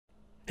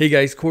Hey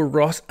guys, Core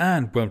Ross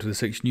and welcome to the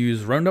 6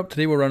 News Roundup.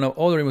 Today we'll round up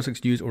all the Rainbow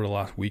Six news over the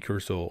last week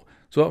or so.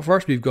 So up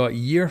first we've got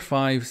Year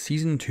 5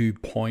 Season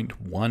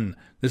 2.1.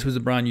 This was a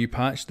brand new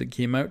patch that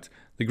came out.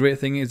 The great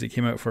thing is it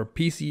came out for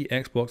PC,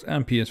 Xbox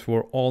and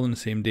PS4 all on the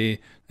same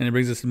day, and it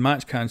brings us a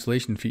match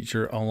cancellation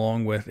feature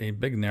along with a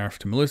big nerf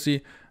to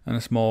Melusi and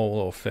a small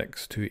little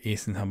fix to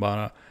Ace and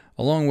Habana,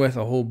 along with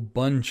a whole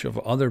bunch of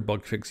other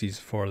bug fixes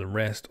for the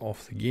rest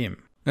of the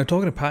game. Now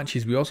talking of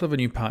patches, we also have a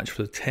new patch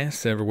for the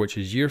test server, which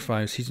is Year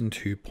 5 Season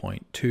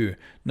 2.2.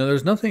 Now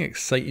there's nothing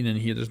exciting in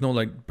here, there's no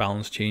like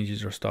balance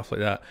changes or stuff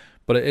like that,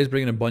 but it is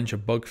bringing a bunch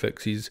of bug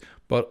fixes,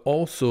 but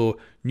also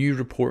new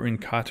reporting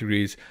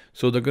categories.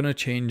 So they're going to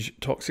change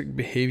toxic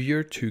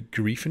behavior to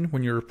griefing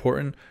when you're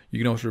reporting. You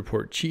can also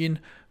report cheating,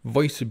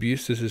 voice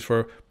abuse, this is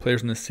for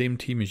players on the same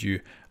team as you,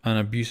 and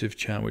abusive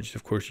chat, which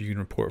of course you can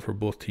report for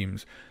both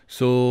teams.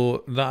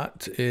 So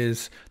that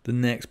is the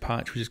next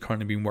patch which is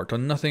currently being worked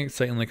on. Nothing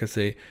exciting like I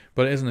say,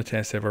 but it is on the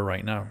test server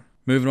right now.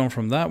 Moving on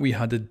from that, we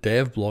had a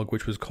dev blog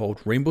which was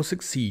called Rainbow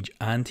Six Siege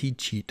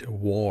Anti-Cheat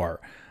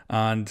War.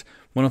 And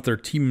one of their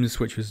teams,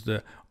 which was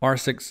the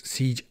R6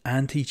 Siege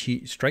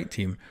Anti-Cheat Strike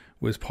Team,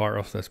 was part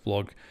of this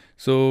blog.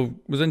 So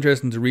it was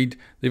interesting to read.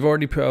 They've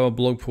already put out a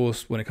blog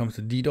post when it comes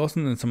to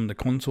DDoSing and some of the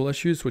console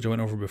issues, which I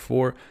went over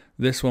before.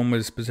 This one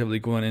was specifically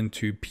going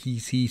into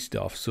PC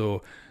stuff,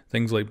 so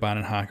things like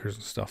banning hackers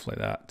and stuff like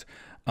that.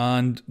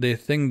 And the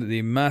thing that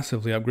they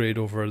massively upgraded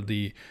over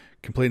the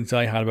complaints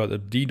I had about the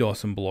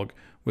DDoSing blog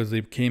was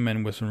they came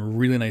in with some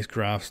really nice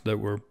graphs that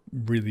were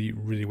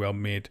really well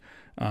made,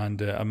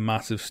 and a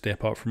massive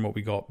step up from what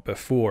we got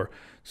before.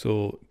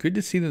 So good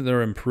to see that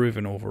they're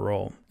improving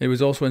overall. It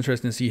was also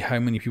interesting to see how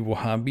many people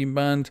have been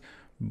banned,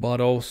 but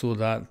also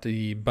that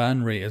the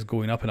ban rate is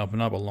going up and up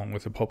and up along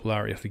with the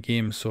popularity of the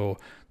game. So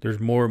there's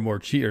more and more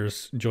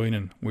cheaters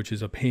joining, which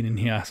is a pain in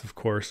the ass of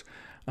course,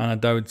 and a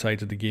downside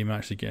to the game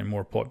actually getting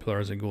more popular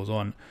as it goes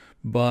on.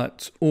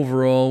 But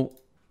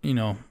overall, you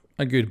know,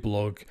 a good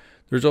blog.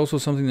 There's also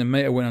something that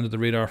might have went under the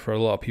radar for a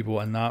lot of people,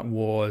 and that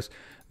was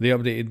they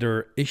updated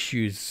their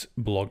issues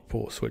blog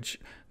posts, which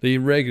they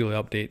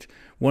regularly update.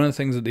 One of the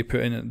things that they put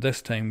in at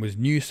this time was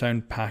new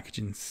sound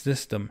packaging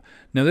system.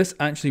 Now this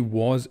actually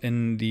was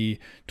in the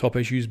top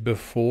issues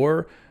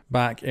before,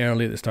 back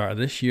early at the start of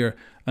this year,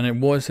 and it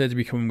was said to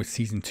be coming with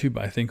Season 2,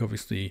 but I think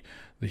obviously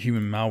the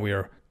human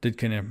malware did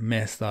kind of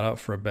mess that up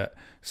for a bit.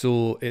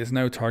 So it's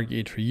now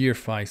targeted for Year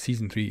 5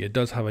 Season 3. It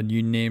does have a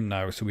new name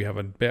now, so we have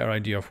a better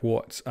idea of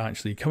what's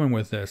actually coming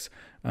with this,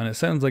 and it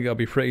sounds like it'll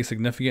be pretty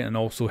significant and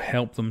also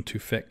help them to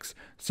fix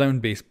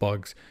sound-based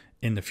bugs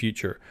in the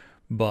future.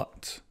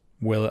 But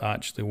will it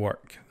actually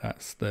work?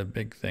 That's the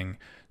big thing.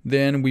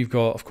 Then we've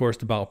got, of course,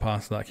 the Battle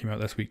Pass that came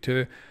out this week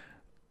too.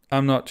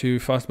 I'm not too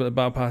fussed about the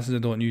Battle Passes, I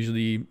don't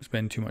usually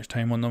spend too much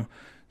time on them.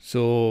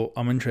 So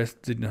I'm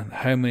interested in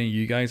how many of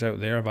you guys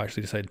out there have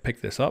actually decided to pick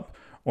this up,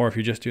 or if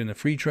you're just doing the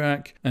free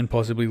track and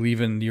possibly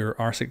leaving your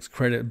R6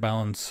 credit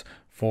balance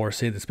for,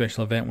 say, the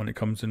special event when it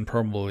comes in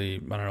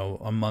probably, I don't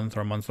know, a month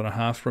or a month and a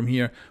half from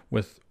here,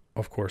 with,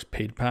 of course,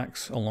 paid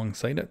packs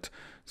alongside it.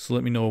 So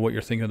let me know what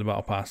you're thinking of the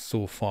Battle Pass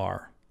so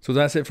far. So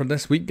that's it for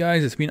this week,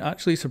 guys. It's been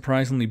actually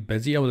surprisingly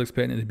busy. I was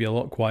expecting it to be a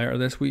lot quieter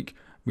this week.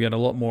 We had a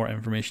lot more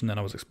information than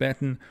I was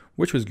expecting,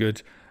 which was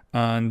good.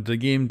 And the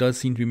game does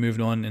seem to be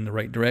moving on in the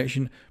right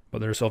direction, but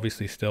there's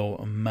obviously still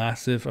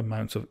massive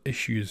amounts of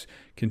issues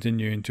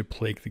continuing to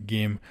plague the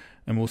game,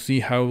 and we'll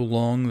see how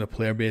long the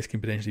player base can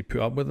potentially put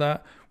up with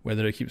that,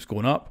 whether it keeps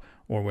going up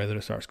or whether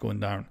it starts going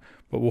down.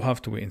 But we'll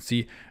have to wait and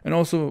see. And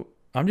also,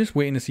 I'm just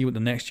waiting to see what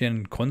the next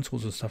gen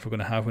consoles and stuff are going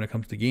to have when it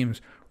comes to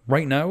games.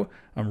 Right now,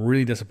 I'm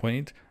really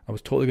disappointed. I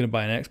was totally going to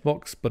buy an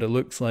Xbox, but it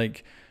looks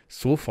like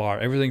so far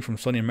everything from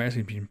Sony and Microsoft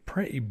has been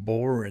pretty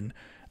boring.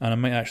 And I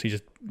might actually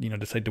just,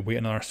 decide to wait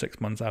another 6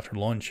 months after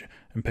launch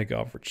and pick it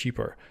up for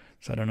cheaper.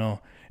 So I don't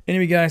know.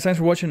 Anyway, guys, thanks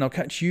for watching. I'll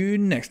catch you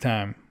next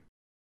time.